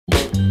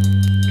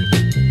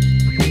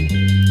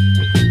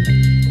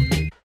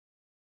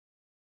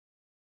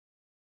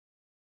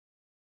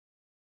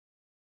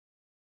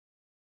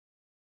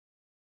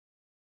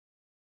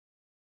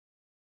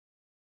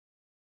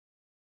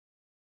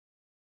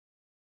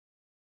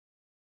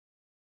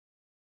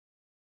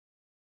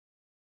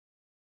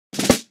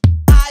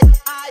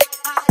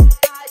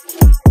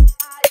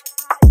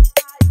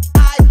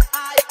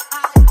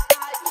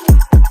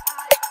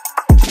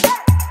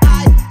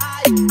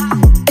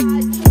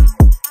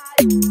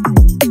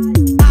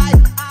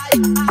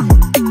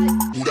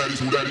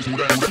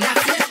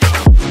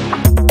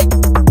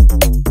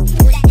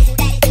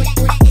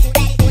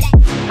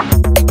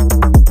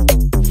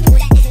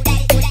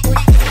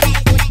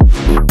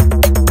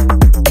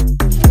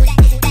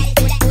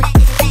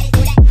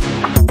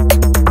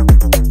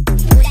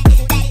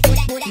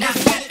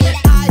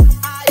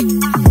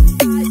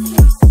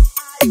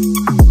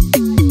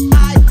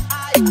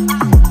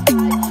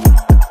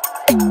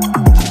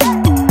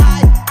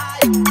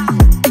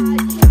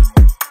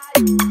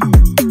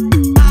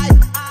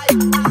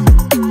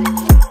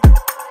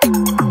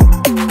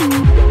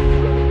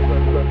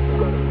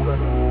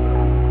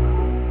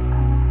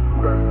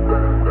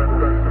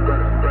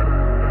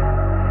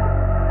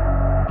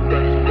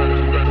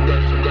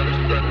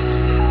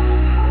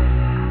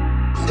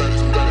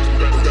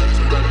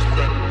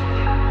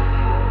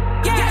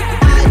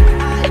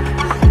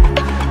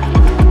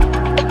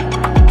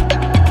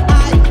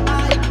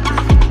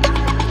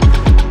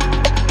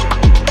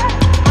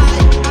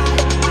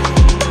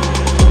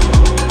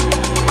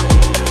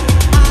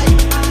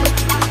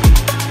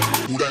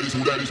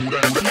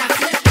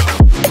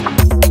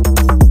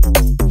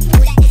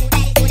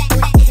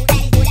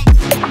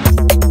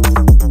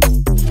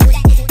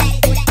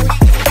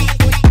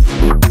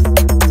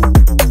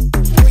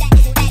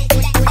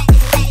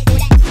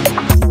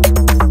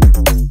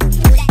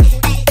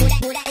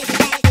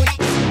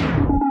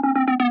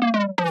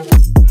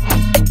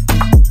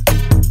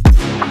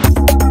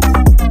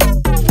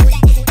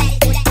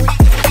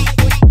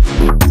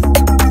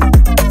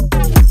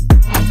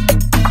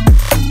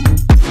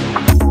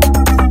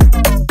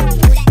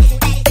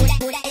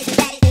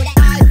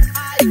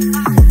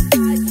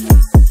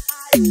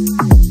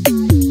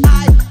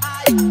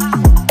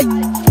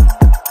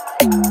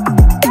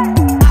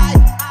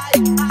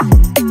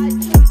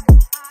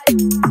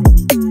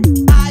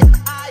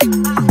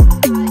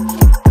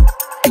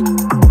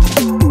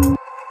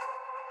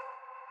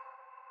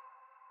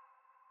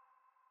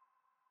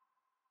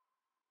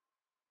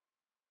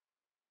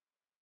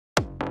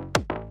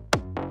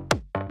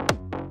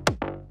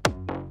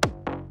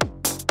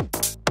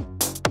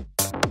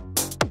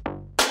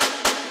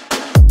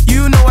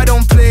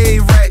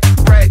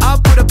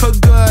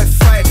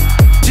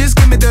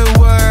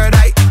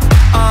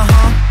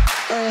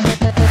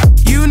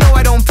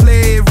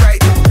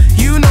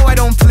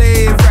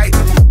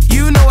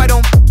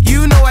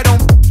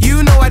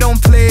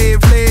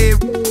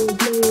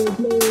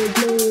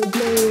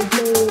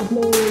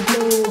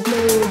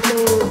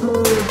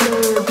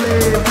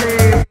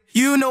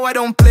know I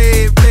don't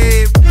play.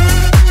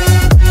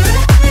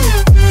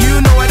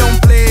 You know I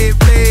don't play.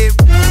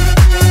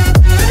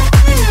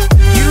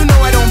 You know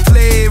I don't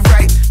play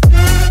right.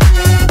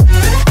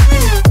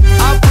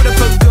 I'll put up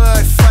a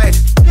good fight.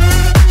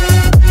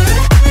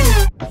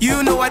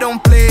 You know I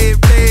don't play.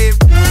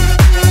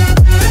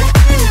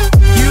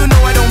 You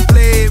know I don't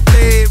play.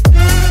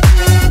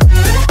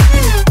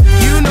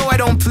 You know I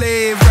don't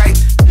play right.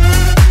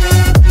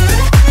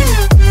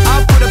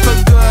 I'll put up a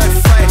good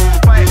fight.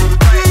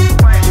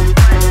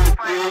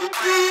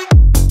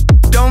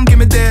 Don't give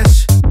me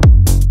this,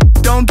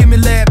 don't give me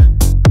lip.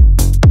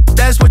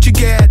 That's what you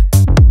get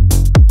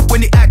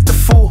when you act the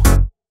fool.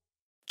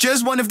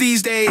 Just one of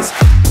these days,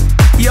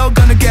 you're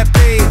gonna get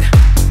paid.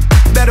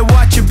 Better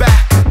watch your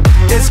back,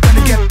 it's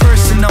gonna get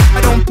personal.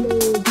 I don't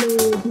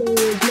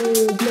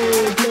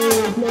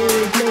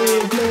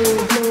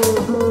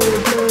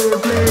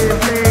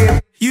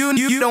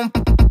You don't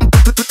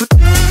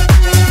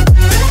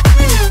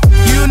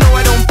You know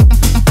I don't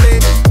play.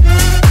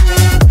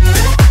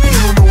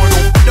 You know I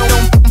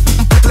don't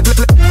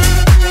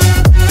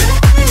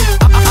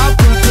I'll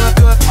put a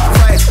good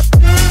fight.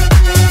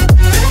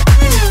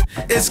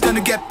 It's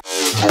gonna get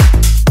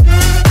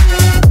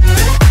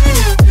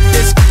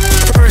It's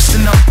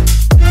personal.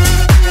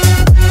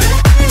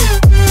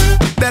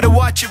 Better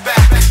watch your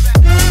back.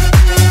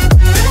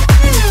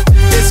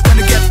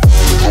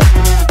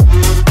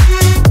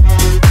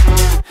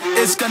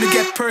 It's gonna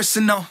get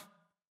personal.